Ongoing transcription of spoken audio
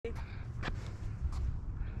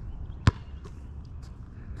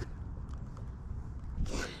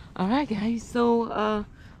All right, guys. So,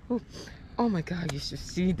 oh my God, you should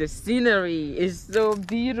see the scenery. It's so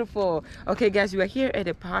beautiful. Okay, guys, we are here at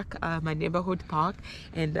a park, my neighborhood park,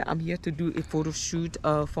 and I'm here to do a photo shoot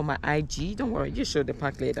for my IG. Don't worry, you show the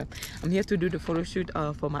park later. I'm here to do the photo shoot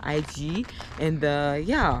for my IG, and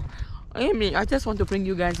yeah. I mean, I just want to bring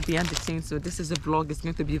you guys behind the scenes. So this is a vlog. It's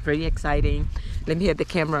going to be very exciting. Let me hit the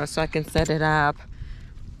camera so I can set it up.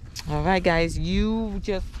 All right, guys, you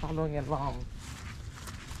just following along.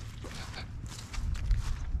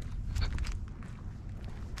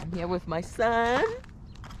 I'm here with my son.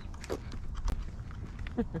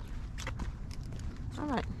 All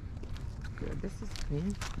right. Good. This is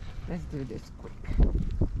clean. Let's do this quick.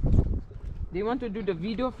 Do you want to do the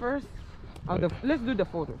video first? Or let's do the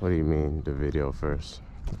photo. What do you mean, the video first?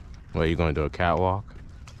 What, you gonna do a catwalk?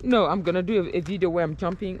 No, I'm gonna do a video where I'm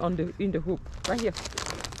jumping in the hoop. Right here.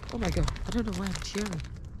 Oh my God. I don't know why I'm cheering.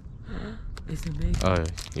 It's the makeup. Oh,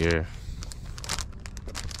 yeah.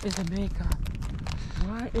 It's the makeup.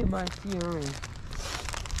 Why am I cheering?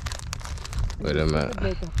 Wait a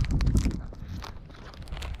minute.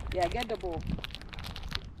 Yeah, get the ball.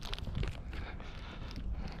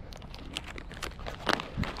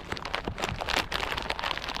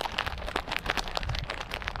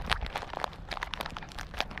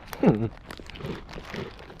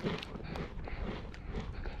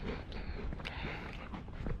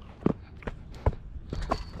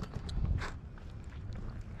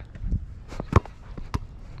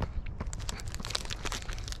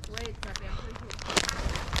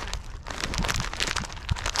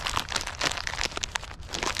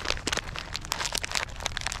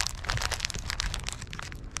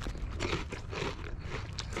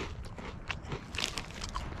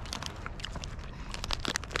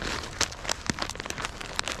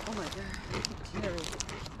 Oh my God, Jerry.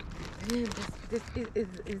 Man, this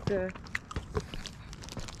is the...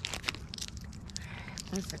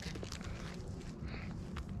 One second.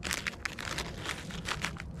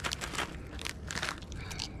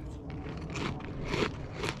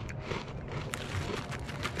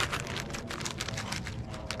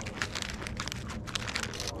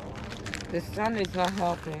 The sun is not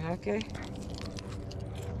helping, okay?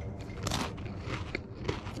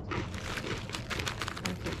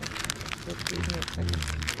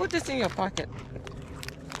 Put this in your pocket.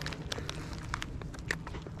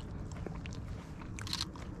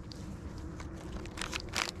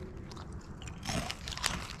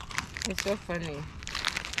 It's so funny.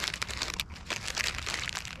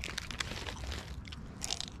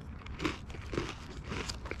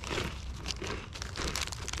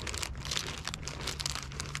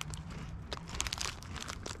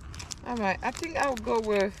 All right, I think I'll go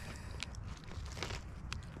with...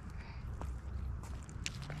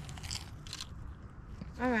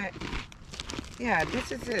 All right. Yeah,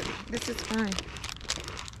 this is it. This is fine.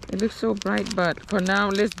 It looks so bright, but for now,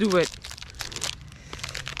 let's do it.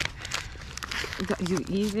 You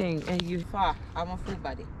eating and you far. I want full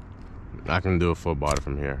body. I can do a full body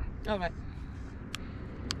from here. All right.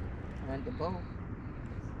 Around the bowl.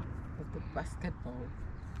 With the basketball.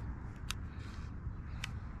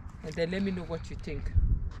 And then let me know what you think.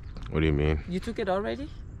 What do you mean? You took it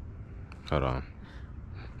already? Hold on.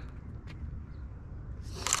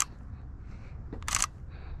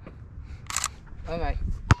 All right.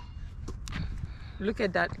 Look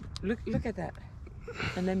at that. Look at that.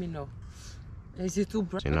 And let me know. Is it too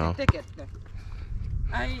bright? You know? Take it.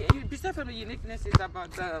 Besides from the uniqueness is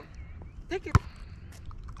about the... Take it.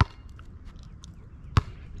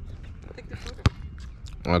 Take the photo.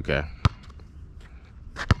 Okay.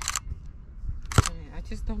 I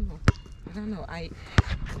just don't know. I don't know. I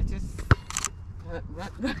just...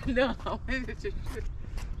 No, I wanted to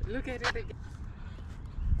look at it again.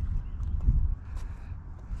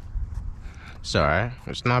 It's alright.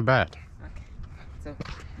 It's not bad. Okay. So,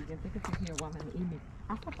 you can take a picture here while I'm eating.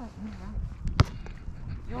 I thought that was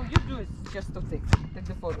right. You do it just to take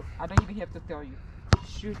the photo. I don't even have to tell you.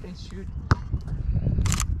 Shoot and shoot.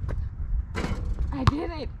 I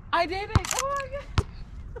did it! I did it! Oh my God!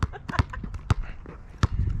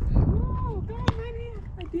 Oh, God, man,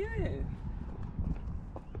 I did it!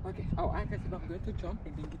 Okay, oh, I guess I'm going to jump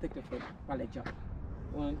and then you take the photo while I jump.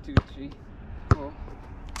 1, 2, 3, 4.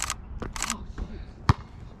 Oh, shoot.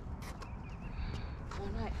 All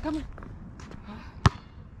right, come on.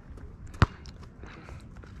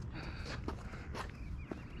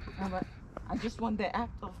 But I just want the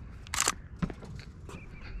act of...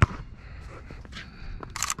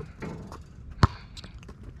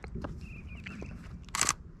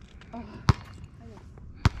 Oh.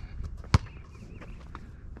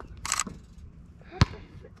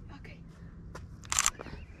 Okay.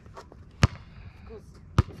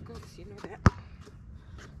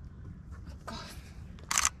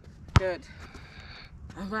 Good.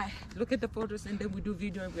 All right, look at the photos and then we do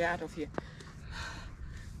video and we're out of here.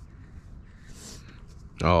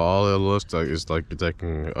 Oh, all it looks like is like you're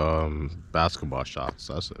taking basketball shots.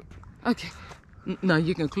 That's it. Okay. Now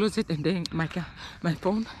you can close it and then my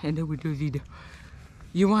phone and then we do video.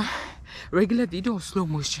 You want regular video or slow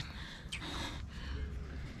motion?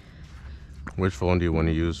 Which phone do you want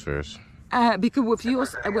to use first? Because with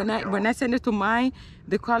yours, when I send it to mine,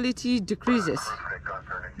 the quality decreases.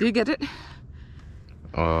 Do you get it?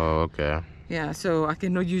 Oh, okay. Yeah, so I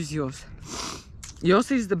cannot use yours. Yours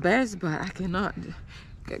is the best, but I cannot.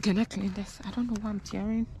 Can I clean this? I don't know why I'm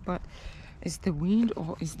tearing, but is the wind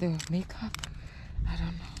or is the makeup? I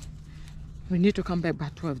don't know. We need to come back by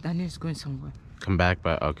 12. Daniel's going somewhere. Come back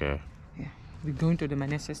by, okay. Yeah, we're going to the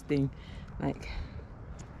Manassas thing. Like,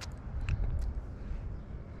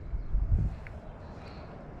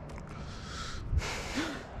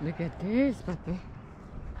 look at this, papi.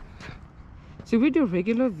 Should we do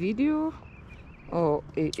regular video or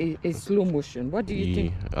a slow motion? What do you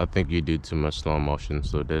think? I think you do too much slow motion,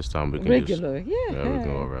 so this time we can Regular, yeah, we can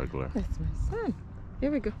go yeah. regular. That's my son. Here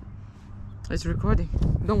we go. It's recording.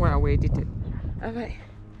 Don't worry, I will edit it. All right.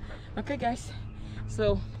 Okay, guys.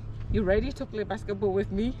 So, you ready to play basketball with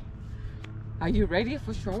me? Are you ready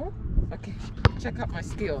for sure? Okay. Check out my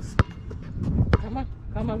skills. Come on.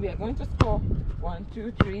 Come on. We are going to score 1,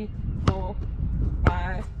 2, 3, 4,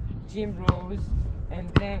 5 gym rows, and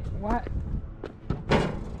then what?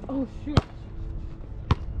 Oh shoot.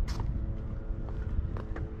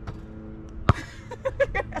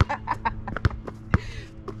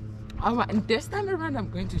 All right, and this time around I'm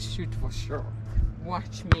going to shoot for sure.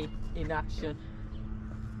 Watch me in action.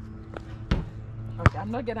 Okay, I'm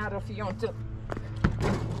not getting out of here until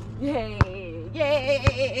yay,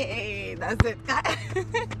 yay, that's it.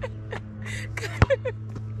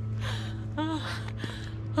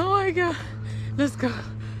 Oh my god, let's go.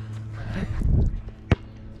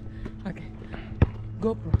 Okay,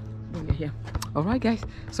 GoPro, bring it here. All right, guys,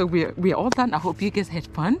 so we're all done. I hope you guys had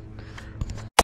fun.